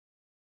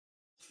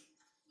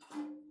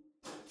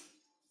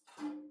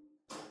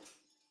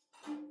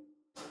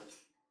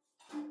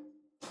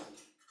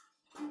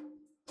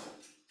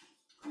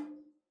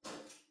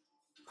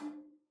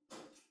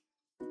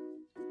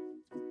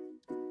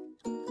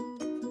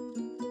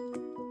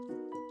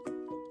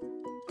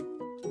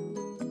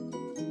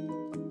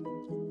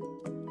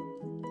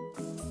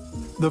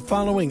The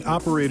following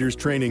operator's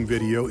training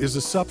video is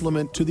a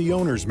supplement to the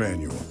owner's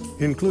manual,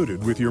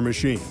 included with your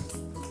machine.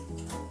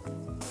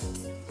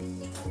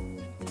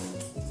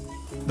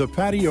 The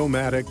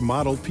PattyOMatic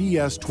Model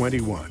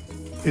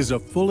PS21 is a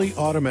fully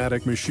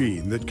automatic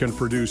machine that can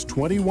produce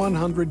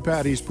 2,100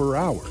 patties per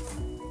hour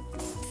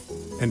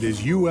and is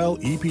UL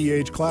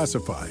EPH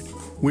classified,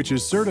 which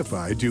is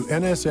certified to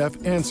NSF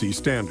ANSI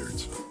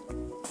standards.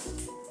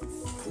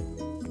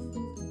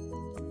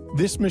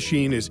 This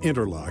machine is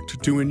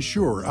interlocked to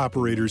ensure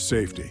operator's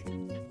safety.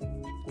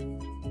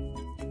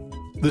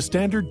 The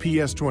standard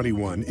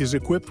PS21 is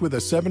equipped with a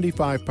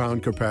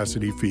 75-pound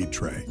capacity feed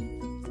tray.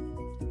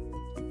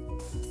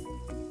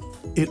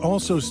 It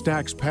also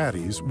stacks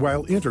patties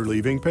while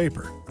interleaving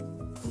paper.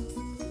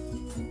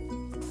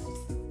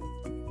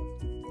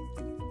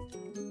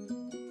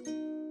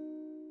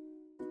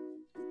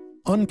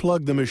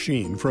 Unplug the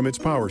machine from its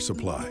power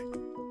supply.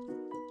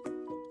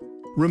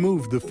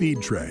 Remove the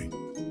feed tray.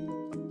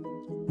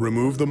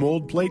 Remove the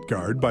mold plate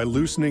guard by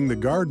loosening the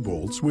guard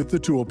bolts with the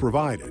tool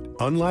provided,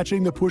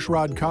 unlatching the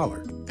pushrod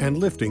collar, and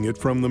lifting it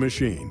from the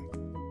machine.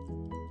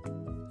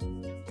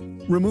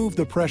 Remove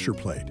the pressure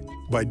plate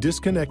by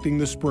disconnecting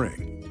the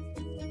spring.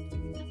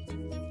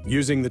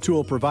 Using the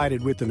tool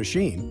provided with the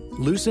machine,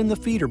 loosen the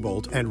feeder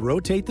bolt and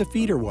rotate the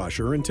feeder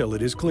washer until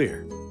it is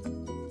clear.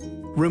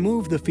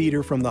 Remove the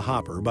feeder from the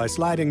hopper by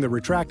sliding the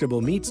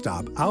retractable meat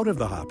stop out of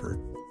the hopper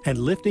and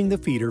lifting the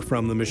feeder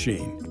from the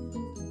machine.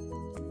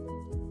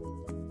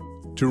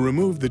 To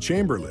remove the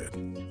chamber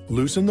lid,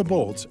 loosen the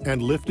bolts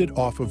and lift it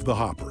off of the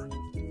hopper.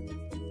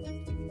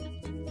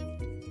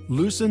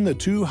 Loosen the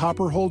two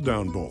hopper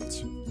hold-down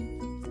bolts.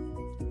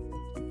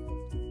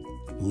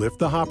 Lift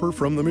the hopper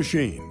from the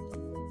machine.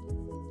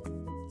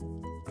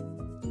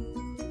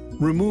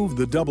 Remove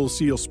the double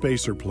seal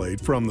spacer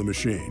plate from the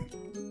machine.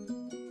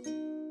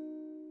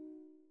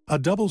 A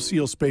double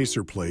seal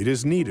spacer plate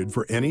is needed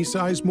for any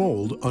size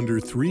mold under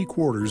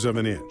 3/4 of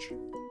an inch.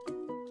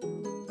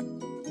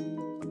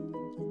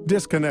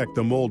 Disconnect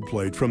the mold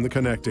plate from the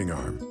connecting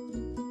arm.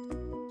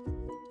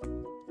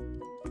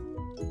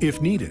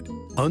 If needed,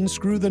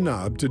 unscrew the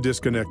knob to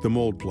disconnect the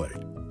mold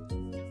plate.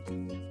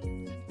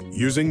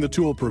 Using the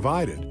tool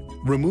provided,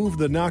 remove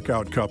the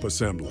knockout cup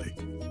assembly.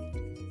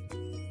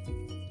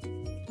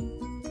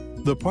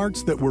 The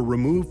parts that were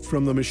removed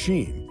from the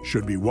machine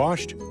should be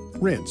washed,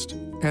 rinsed,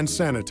 and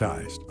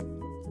sanitized.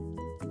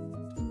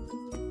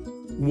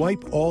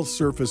 Wipe all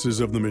surfaces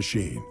of the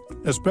machine,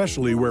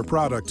 especially where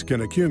product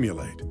can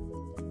accumulate.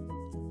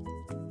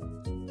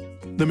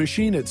 The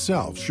machine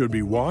itself should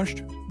be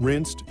washed,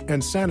 rinsed,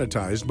 and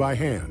sanitized by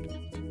hand.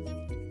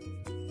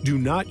 Do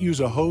not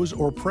use a hose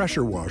or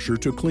pressure washer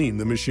to clean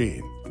the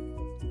machine.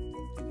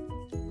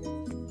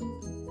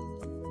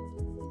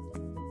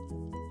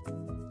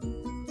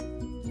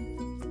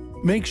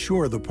 Make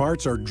sure the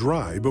parts are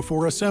dry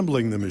before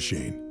assembling the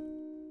machine.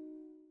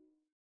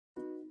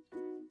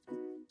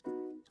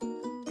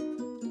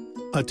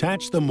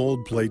 Attach the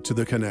mold plate to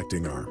the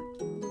connecting arm.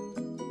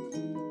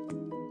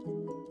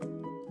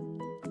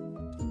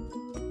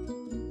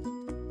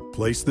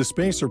 Place the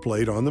spacer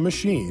plate on the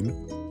machine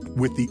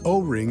with the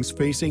O-rings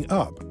facing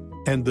up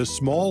and the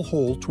small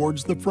hole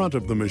towards the front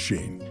of the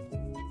machine.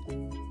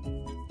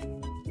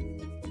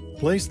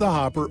 Place the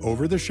hopper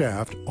over the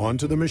shaft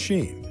onto the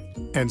machine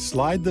and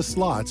slide the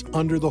slots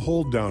under the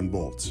hold-down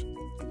bolts.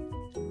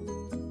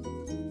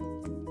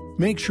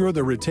 Make sure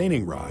the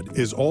retaining rod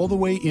is all the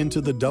way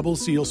into the double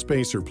seal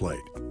spacer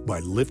plate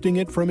by lifting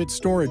it from its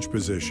storage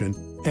position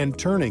and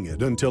turning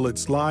it until it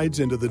slides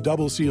into the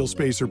double seal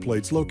spacer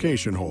plate's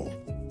location hole.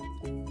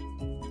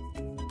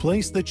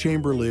 Place the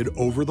chamber lid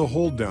over the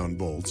hold-down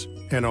bolts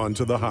and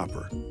onto the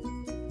hopper.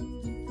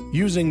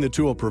 Using the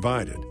tool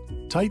provided,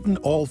 tighten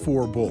all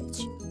 4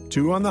 bolts,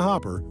 2 on the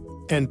hopper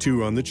and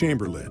 2 on the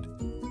chamber lid.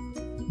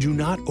 Do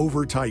not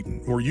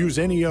over-tighten or use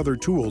any other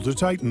tool to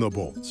tighten the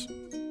bolts.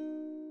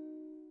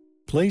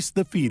 Place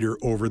the feeder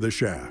over the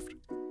shaft.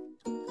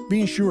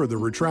 Be sure the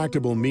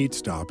retractable meat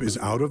stop is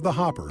out of the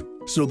hopper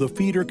so the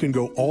feeder can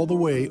go all the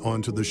way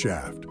onto the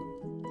shaft.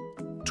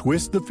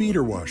 Twist the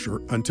feeder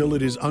washer until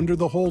it is under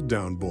the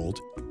hold-down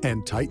bolt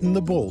and tighten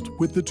the bolt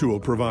with the tool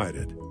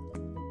provided.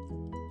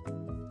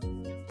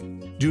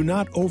 Do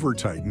not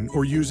over-tighten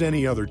or use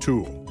any other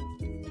tool.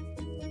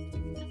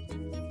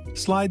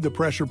 Slide the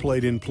pressure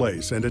plate in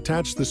place and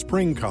attach the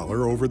spring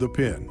collar over the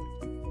pin.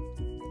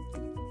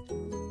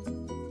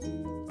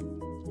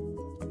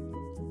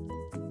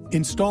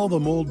 Install the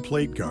mold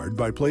plate guard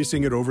by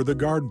placing it over the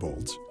guard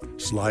bolts,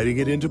 sliding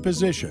it into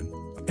position,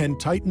 and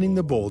tightening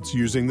the bolts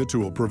using the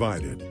tool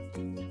provided.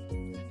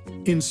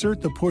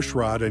 Insert the push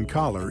rod and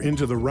collar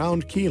into the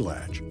round key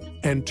latch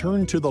and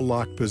turn to the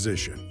lock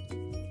position.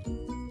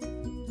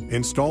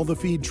 Install the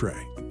feed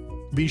tray.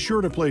 Be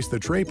sure to place the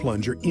tray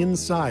plunger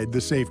inside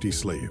the safety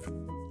sleeve.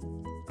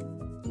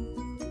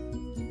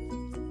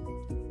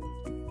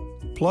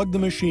 Plug the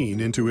machine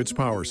into its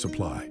power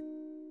supply.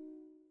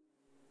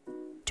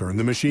 Turn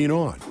the machine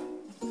on.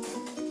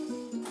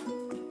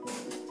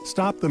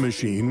 Stop the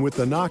machine with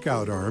the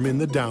knockout arm in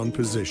the down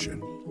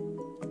position.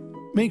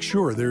 Make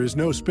sure there is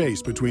no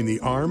space between the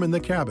arm and the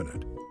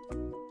cabinet.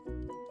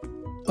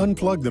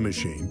 Unplug the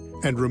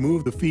machine and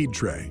remove the feed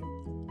tray.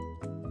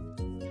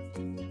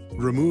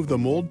 Remove the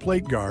mold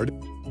plate guard.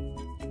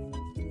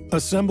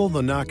 Assemble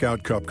the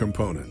knockout cup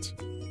components.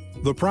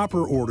 The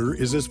proper order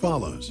is as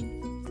follows.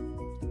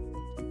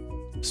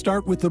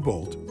 Start with the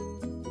bolt,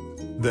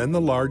 then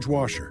the large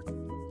washer,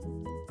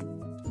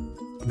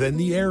 then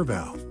the air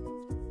valve,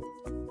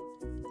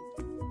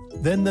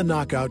 then the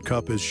knockout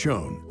cup as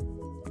shown.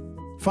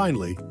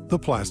 Finally, the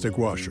plastic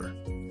washer.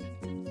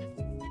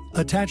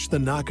 Attach the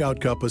knockout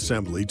cup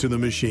assembly to the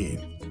machine.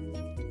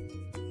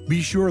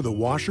 Be sure the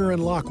washer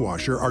and lock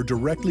washer are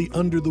directly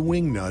under the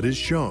wing nut as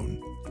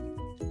shown.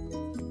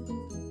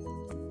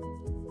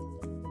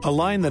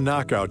 Align the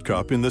knockout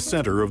cup in the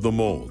center of the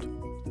mold.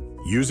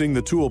 Using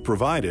the tool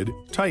provided,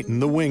 tighten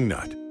the wing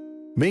nut.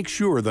 Make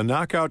sure the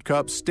knockout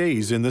cup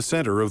stays in the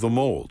center of the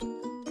mold.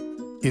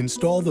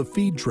 Install the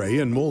feed tray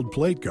and mold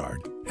plate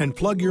guard and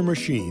plug your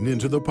machine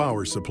into the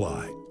power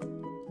supply.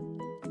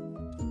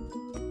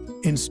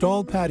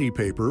 Install patty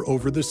paper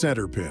over the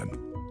center pin.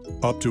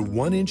 Up to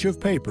 1 inch of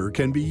paper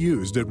can be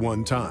used at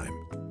one time.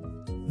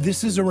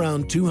 This is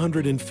around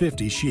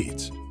 250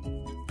 sheets.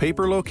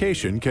 Paper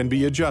location can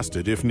be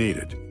adjusted if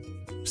needed.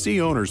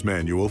 See Owner's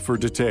Manual for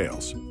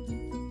details.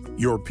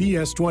 Your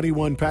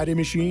PS21 patty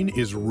machine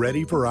is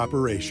ready for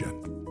operation.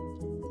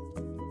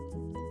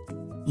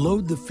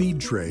 Load the feed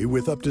tray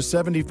with up to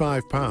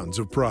 75 pounds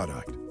of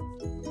product.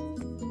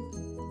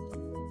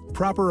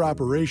 Proper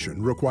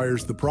operation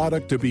requires the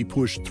product to be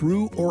pushed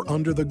through or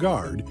under the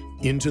guard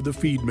into the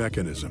feed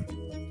mechanism.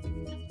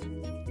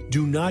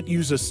 Do not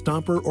use a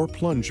stomper or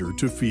plunger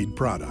to feed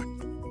product.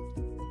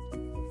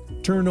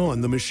 Turn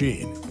on the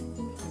machine.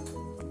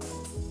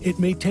 It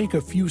may take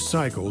a few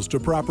cycles to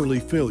properly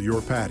fill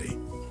your patty.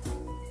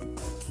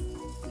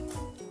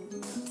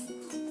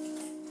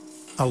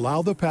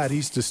 Allow the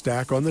patties to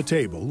stack on the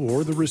table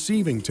or the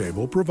receiving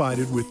table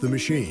provided with the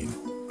machine.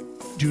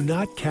 Do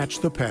not catch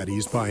the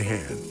patties by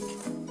hand.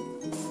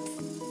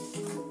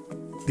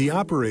 The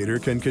operator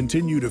can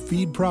continue to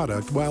feed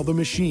product while the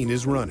machine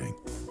is running.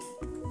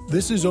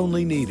 This is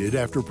only needed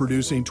after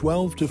producing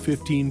 12 to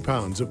 15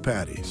 pounds of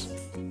patties.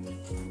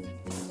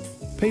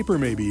 Paper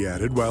may be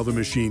added while the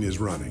machine is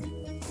running.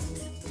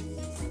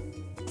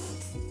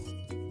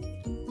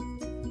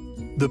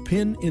 The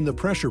pin in the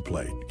pressure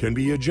plate can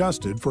be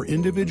adjusted for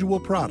individual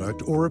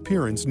product or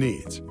appearance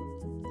needs.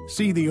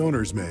 See the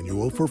Owner's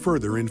Manual for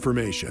further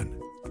information.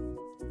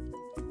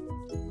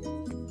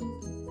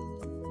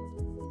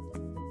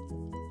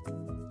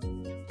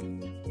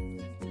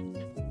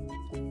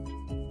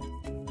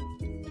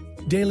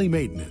 Daily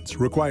maintenance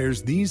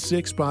requires these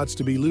 6 spots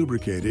to be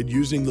lubricated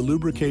using the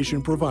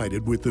lubrication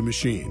provided with the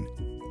machine.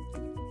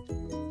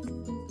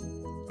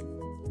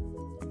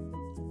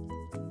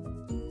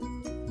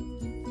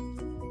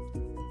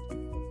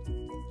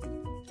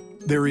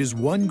 There is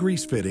one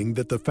grease fitting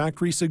that the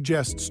factory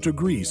suggests to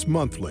grease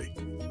monthly.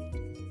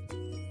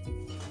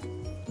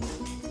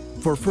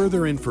 For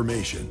further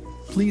information,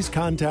 please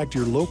contact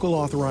your local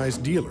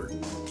authorized dealer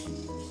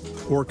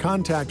or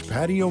contact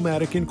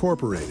PattyOMatic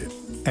Incorporated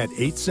at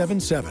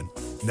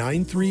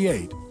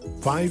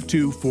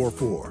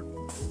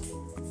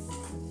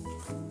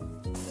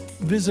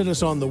 877-938-5244. Visit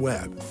us on the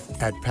web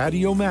at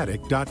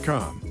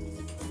PattyOMatic.com.